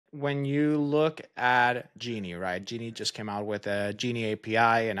when you look at Genie, right? Genie just came out with a Genie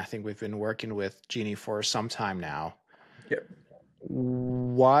API, and I think we've been working with Genie for some time now. Yep.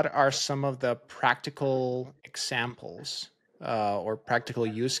 What are some of the practical examples or practical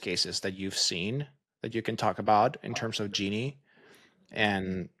use cases that you've seen that you can talk about in terms of Genie?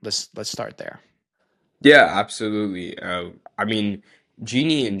 And let's start there. Yeah, absolutely. I mean,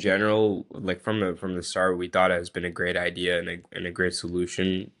 Genie in general, like from the start, we thought it has been a great idea and a great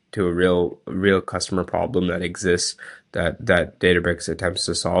solution to a real customer problem that exists that Databricks attempts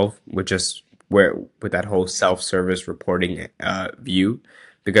to solve, with just where with that whole self-service reporting view.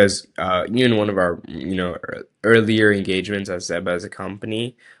 Because even one of our earlier engagements as a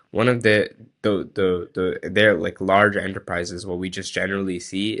company, one of their like large enterprises, what we just generally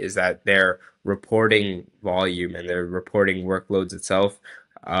see is that they're reporting volume and their reporting workloads itself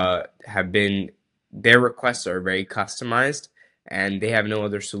have been their requests are very customized, and they have no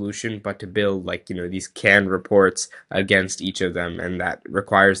other solution but to build like these canned reports against each of them, and that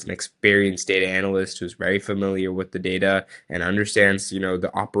requires an experienced data analyst who's very familiar with the data and understands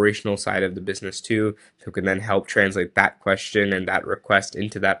the operational side of the business too, who can then help translate that question and that request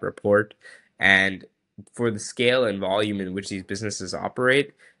into that report. And for the scale and volume in which these businesses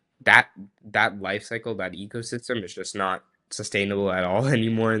operate, that that life cycle, that ecosystem is just not sustainable at all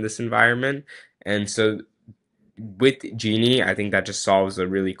anymore in this environment. And so with Genie, I think that just solves a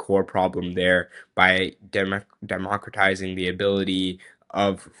really core problem there by democratizing the ability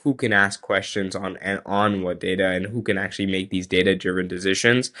of who can ask questions on what data and who can actually make these data-driven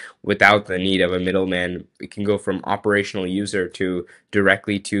decisions without the need of a middleman. It can go from operational user to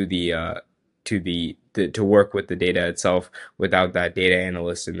directly to work with the data itself without that data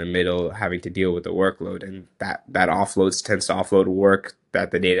analyst in the middle having to deal with the workload, and that offloads tends to offload work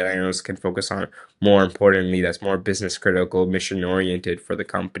that the data analyst can focus on more importantly, that's more business critical, mission oriented for the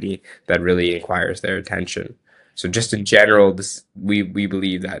company, that really requires their attention. So just in general, this we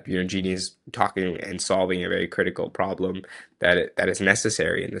believe that Genie is talking and solving a very critical problem that is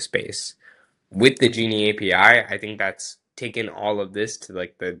necessary in the space. With the Genie API, I think that's taken all of this to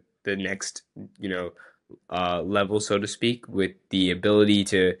like the next you know level, so to speak, with the ability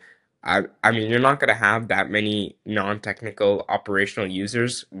to. I mean, you're not going to have that many non-technical operational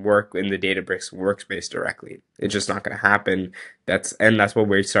users work in the Databricks workspace directly. It's just not going to happen. That's what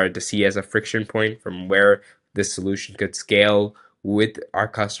we started to see as a friction point from where this solution could scale with our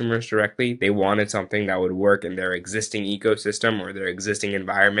customers directly. They wanted something that would work in their existing ecosystem or their existing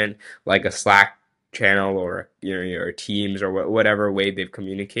environment, like a Slack channel or your Teams or whatever way they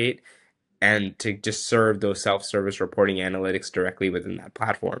communicate, and to just serve those self-service reporting analytics directly within that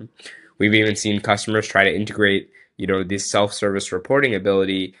platform. We've even seen customers try to integrate, this self-service reporting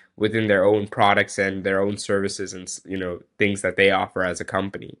ability within their own products and their own services and things that they offer as a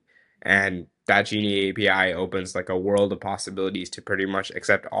company. And that Genie API opens like a world of possibilities to pretty much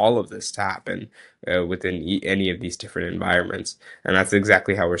accept all of this to happen within any of these different environments. And that's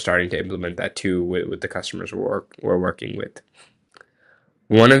exactly how we're starting to implement that too with the customers we're working with.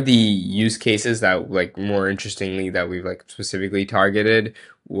 One of the use cases that like more interestingly that we've like specifically targeted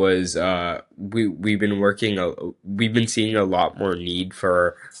was we've been seeing a lot more need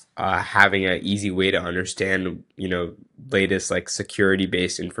for having an easy way to understand latest like security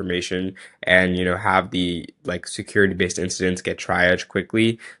based information, and have the like security based incidents get triaged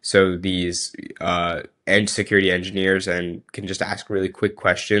quickly, so these and security engineers and can just ask really quick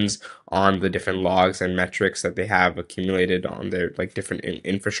questions on the different logs and metrics that they have accumulated on their like different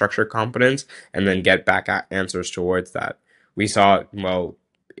infrastructure components, and then get back answers towards that. We saw, well,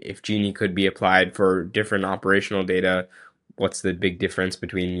 if Genie could be applied for different operational data, what's the big difference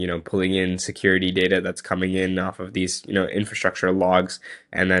between pulling in security data that's coming in off of these infrastructure logs,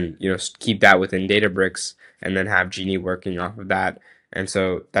 and then keep that within Databricks, and then have Genie working off of that. And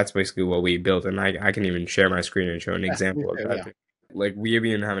so that's basically what we built, and I can even share my screen and show an Yeah, me example of too. that. Yeah. Like we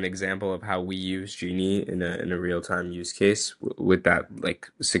even have an example of how we use Genie in a real time use case with that like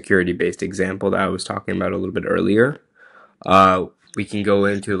security based example that I was talking about a little bit earlier. Uh, we can go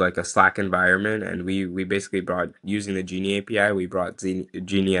into like a Slack environment, and we basically brought using the Genie API. We brought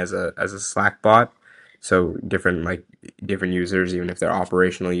Genie as a Slack bot, so different users, even if they're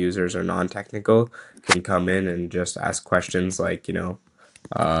operational users or non-technical, can come in and just ask questions like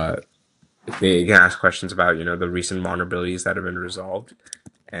uh, they can ask questions about the recent vulnerabilities that have been resolved,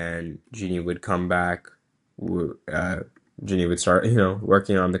 and Genie would come back. Genie would start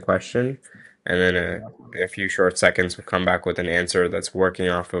working on the question, and then a few short seconds would come back with an answer that's working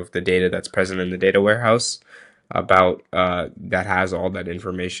off of the data that's present in the data warehouse about that has all that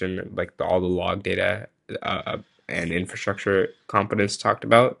information, like all the log data and infrastructure competence talked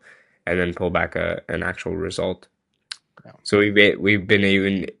about, and then pull back an actual result. Yeah, So we've been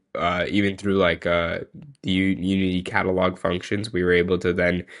even through like the Unity catalog functions, we were able to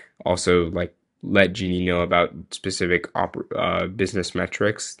then also like let Genie know about specific business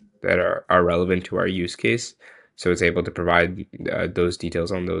metrics that are relevant to our use case. So it's able to provide those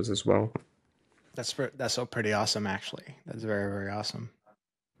details on those as well. that's so pretty awesome. Actually, that's very awesome.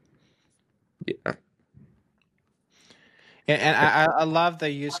 Yeah. And I love the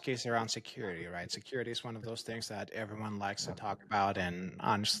use case around security, right? Security is one of those things that everyone likes to talk about, and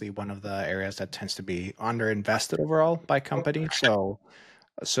honestly, one of the areas that tends to be underinvested overall by companies. So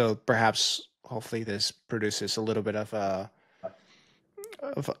perhaps, hopefully, this produces a little bit of a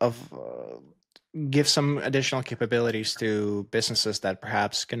of give some additional capabilities to businesses that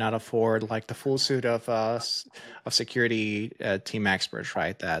perhaps cannot afford like the full suit of of security team experts,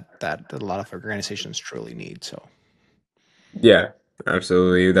 right? That a lot of organizations truly need. So Yeah,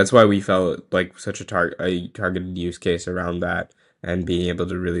 absolutely. That's why we felt like such a targeted use case around that and being able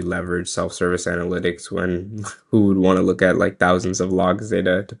to really leverage self-service analytics when who would want to look at like thousands of logs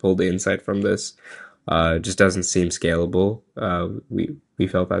data to pull the insight from this just doesn't seem scalable. We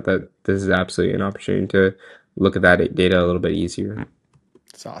felt that this is absolutely an opportunity to look at that data a little bit easier.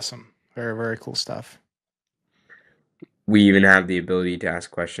 it's awesome. Very cool stuff. We even have the ability to ask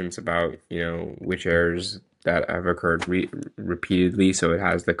questions about, which errors that have occurred repeatedly. So it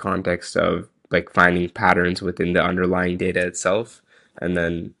has the context of like finding patterns within the underlying data itself, and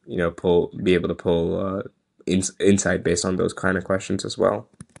then be able to pull insight based on those kind of questions as well.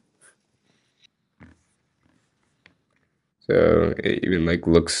 So it even like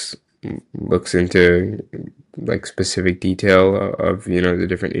looks into like specific detail of the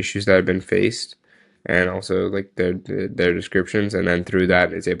different issues that have been faced, and also like their descriptions, and then through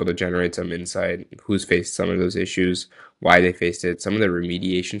that it's able to generate some insight, who's faced some of those issues, why they faced it, some of the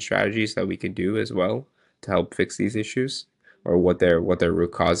remediation strategies that we could do as well to help fix these issues, or what their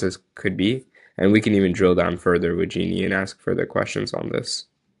root causes could be. And we can even drill down further with Genie and ask further questions on this.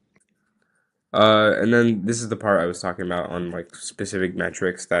 And then this is the part I was talking about on like specific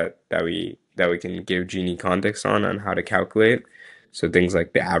metrics that we can give Genie context on how to calculate. So things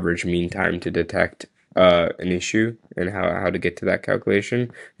like the average mean time to detect an issue and how to get to that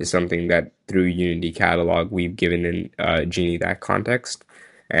calculation is something that through Unity Catalog we've given in Genie that context,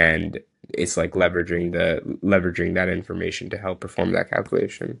 and it's like leveraging that information to help perform that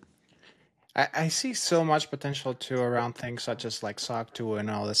calculation. I see so much potential too around things such as like SOC 2 and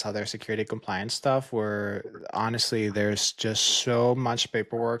all this other security compliance stuff, where honestly, there's just so much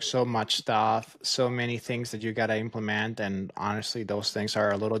paperwork, so much stuff, so many things that you got to implement. And honestly, those things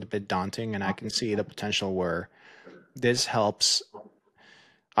are a little bit daunting. And I can see the potential where this helps.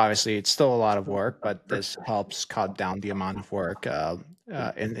 Obviously, it's still a lot of work, but this helps cut down the amount of work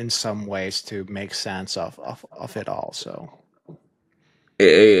in some ways to make sense of it all. So,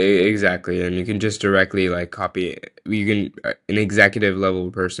 Exactly, and you can just directly like copy. You can an executive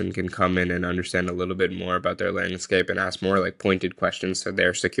level person can come in and understand a little bit more about their landscape and ask more like pointed questions to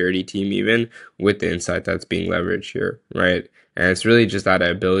their security team, even with the insight that's being leveraged here, right? And it's really just that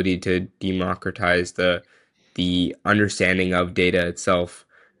ability to democratize the understanding of data itself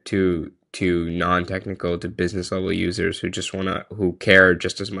to non-technical to business level users who care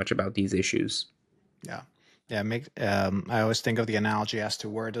just as much about these issues. yeah. Yeah, I always think of the analogy as to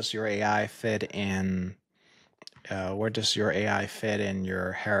where does your AI fit in where does your AI fit in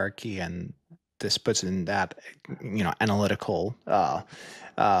your hierarchy, and this puts in that analytical uh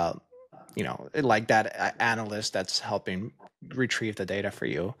like that analyst that's helping retrieve the data for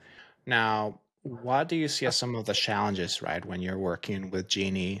you. Now, what do you see as some of the challenges, right, when you're working with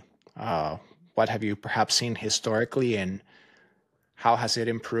Genie? What have you perhaps seen historically, and how has it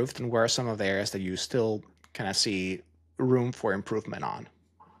improved, and where are some of the areas that you still kind of see room for improvement on?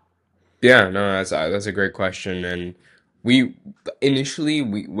 Yeah, no, that's a great question, and we initially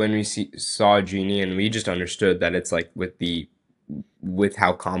when saw Genie and we just understood that it's like with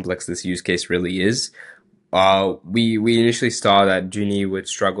how complex this use case really is. We initially saw that Genie would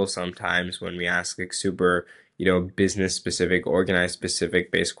struggle sometimes when we ask like super, business specific, organized specific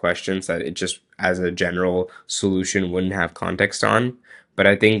based questions that it just as a general solution wouldn't have context on. But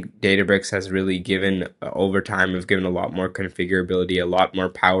I think Databricks has really given over time have given a lot more configurability, a lot more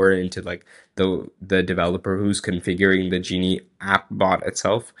power into like the developer who's configuring the Genie app bot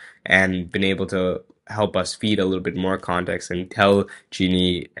itself, and been able to help us feed a little bit more context and tell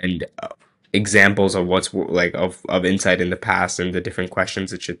Genie and examples of what's like of insight in the past and the different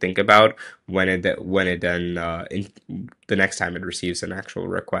questions it should think about when it then the next time it receives an actual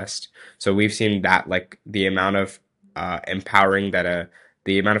request. So we've seen that like the amount of empowering that a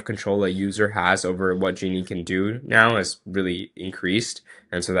the amount of control a user has over what Genie can do now has really increased,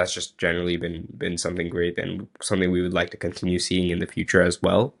 and so that's just generally been something great and something we would like to continue seeing in the future as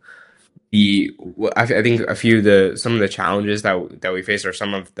well. I think a few of the some of the challenges that we face are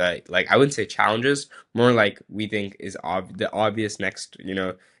some of the like I wouldn't say challenges, more like we think is the obvious next,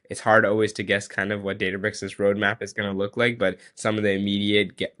 it's hard always to guess kind of what Databricks' roadmap is going to look like, but some of the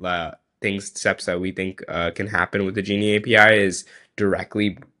immediate steps that we think can happen with the Genie API is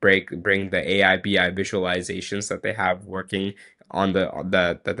directly bring the AI BI visualizations that they have working on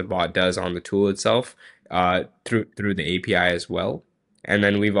that the bot does on the tool itself through the API as well. And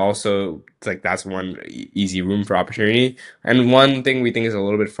then we've also, it's like that's one easy room for opportunity. And one thing we think is a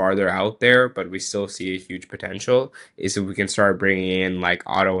little bit farther out there, but we still see a huge potential, is if we can start bringing in like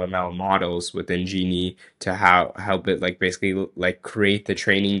auto ML models within Genie to help it like basically like create the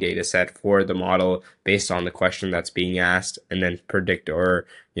training data set for the model based on the question that's being asked, and then predict or,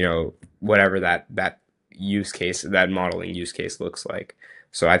 whatever that use case, that modeling use case looks like.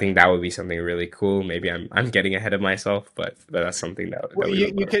 So I think that would be something really cool. Maybe I'm getting ahead of myself, but that's something Well, that we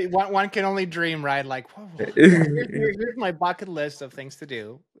you would can one can only dream, right? Like, whoa, love. here's my bucket list of things to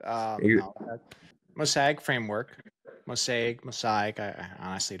do. No, Mosaic framework, Mosaic. I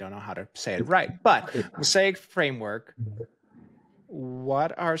honestly don't know how to say it right, but Mosaic framework.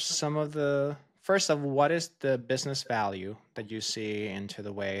 What are some of the first of what is the business value that you see into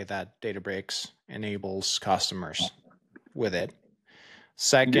the way that Databricks enables customers with it?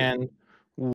 Second,